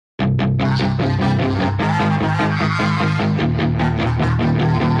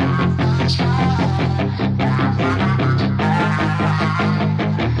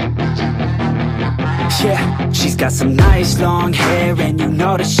got some nice long hair, and you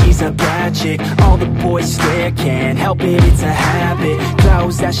know that she's a bad chick. All the boys stare, can't help it, it's a habit.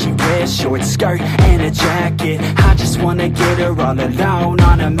 Clothes that she wears, short skirt and a jacket. I just wanna get her all alone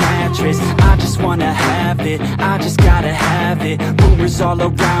on a mattress. I just wanna have it, I just gotta have it. Rumors all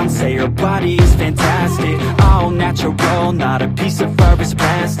around say her body is fantastic. All natural, not a piece of fur is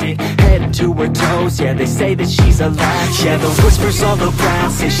plastic. Head to her toes, yeah, they say that she's a latch. Yeah, the whispers all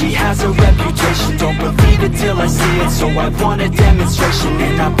around say she has a reputation. Don't believe it till I see it, so I want a demonstration.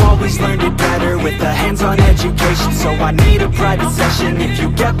 And I've always learned it better with a hands-on education. So I need a private session, if you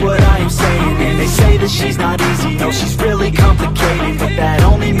get what I am saying. And they say that she's not easy, no, she's really complicated. But that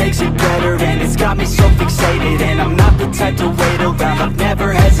only makes it better, and it's got me so fixated. And I'm not the type to wait around, I've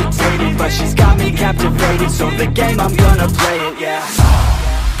never hesitated. But she's got me captivated, so the game, I'm gonna play it, yeah.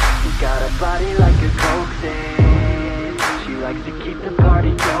 She's got a body like a coke thing. She likes to keep the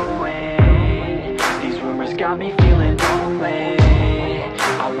party going. These rumors got me feeling lonely.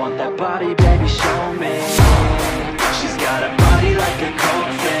 I want that body, baby, show me. She's got a body like a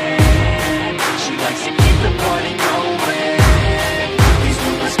coke thing. She likes to keep the party going. These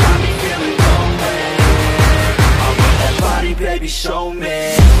rumors got me feeling lonely. I want that body, baby, show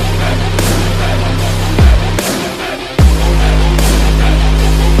me.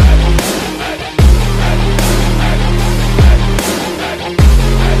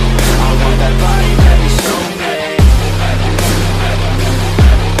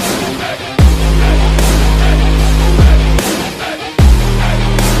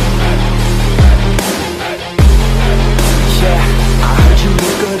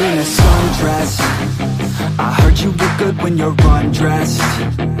 When you're undressed,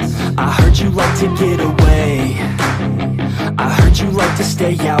 I heard you like to get away. I heard you like to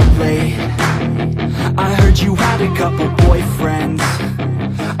stay out late. I heard you had a couple boyfriends.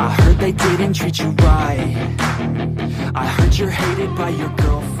 I heard they didn't treat you right. I heard you're hated by your girl.